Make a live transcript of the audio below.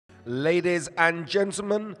Ladies and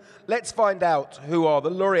gentlemen, let's find out who are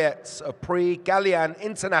the laureates of Prix Galien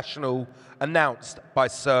International, announced by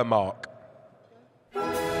Sir Mark.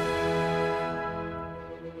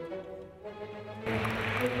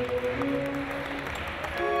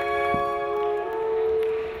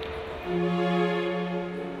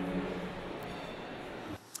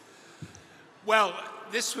 Well,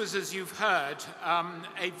 this was, as you've heard,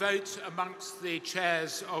 a vote amongst the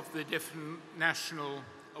chairs of the different national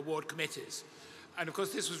award committees. And of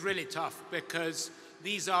course, this was really tough because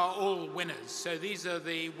these are all winners. So these are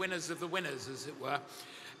the winners of the winners, as it were.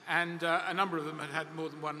 And a number of them had more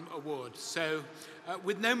than one award. So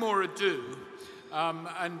with no more ado,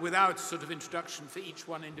 and without sort of introduction for each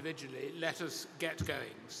one individually, let us get going.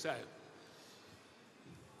 So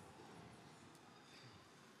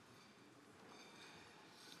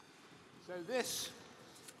this,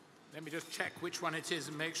 let me just check which one it is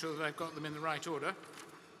and make sure that I've got them in the right order.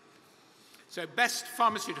 So best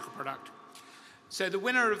pharmaceutical product. So the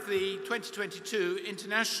winner of the 2022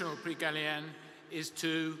 International Prix Galien is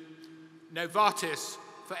to Novartis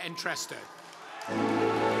for Entresto.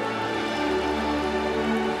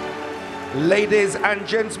 Ladies and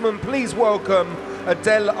gentlemen, please welcome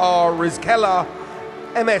Adele R. Rizkella,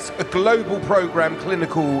 MS Global Program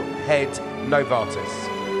Clinical Head, Novartis.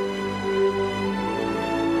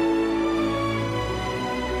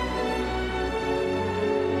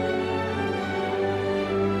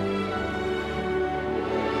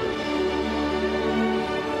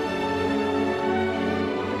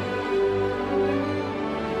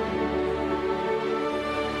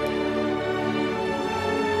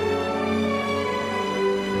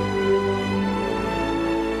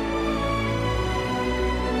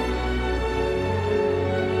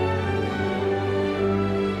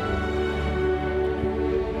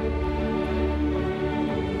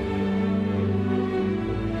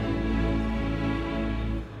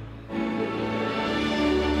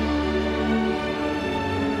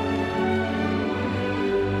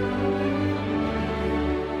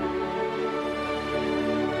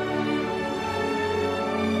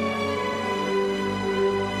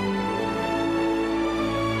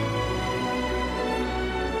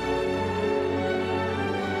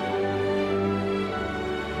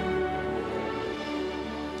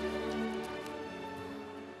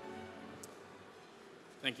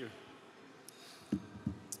 Thank you.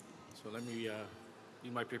 So let me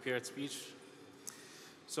read my prepared speech.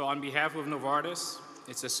 So on behalf of Novartis,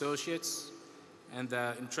 its associates, and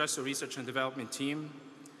the Entresto Research and Development team,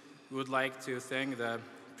 we would like to thank the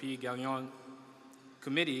Prix Galien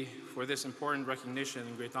Committee for this important recognition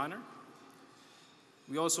and great honor.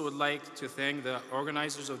 We also would like to thank the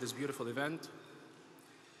organizers of this beautiful event.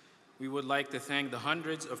 We would like to thank the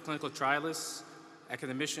hundreds of clinical trialists,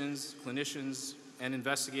 academicians, clinicians, and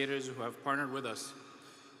investigators who have partnered with us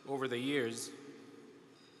over the years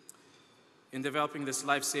in developing this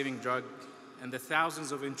life-saving drug, and the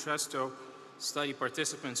thousands of Entresto study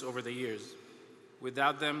participants over the years.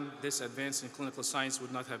 Without them, this advance in clinical science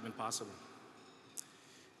would not have been possible.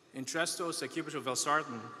 Entresto sacubitril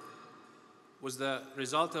valsartan was the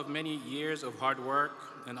result of many years of hard work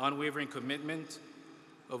and unwavering commitment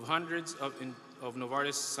of hundreds of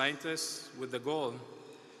Novartis scientists with the goal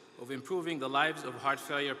of improving the lives of heart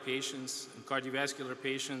failure patients and cardiovascular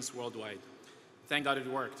patients worldwide. Thank God it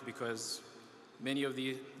worked, because many of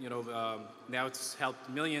the, now it's helped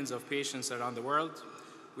millions of patients around the world.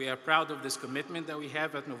 We are proud of this commitment that we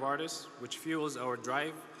have at Novartis, which fuels our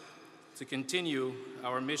drive to continue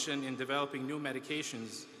our mission in developing new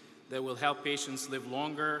medications that will help patients live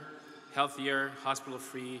longer, healthier,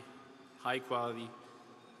 hospital-free, high-quality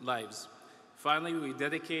lives. Finally, we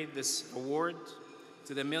dedicate this award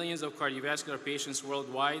to the millions of cardiovascular patients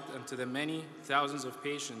worldwide and to the many thousands of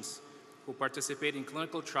patients who participate in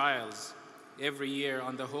clinical trials every year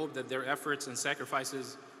on the hope that their efforts and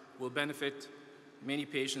sacrifices will benefit many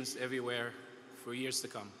patients everywhere for years to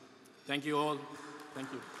come. Thank you all.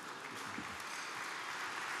 Thank you.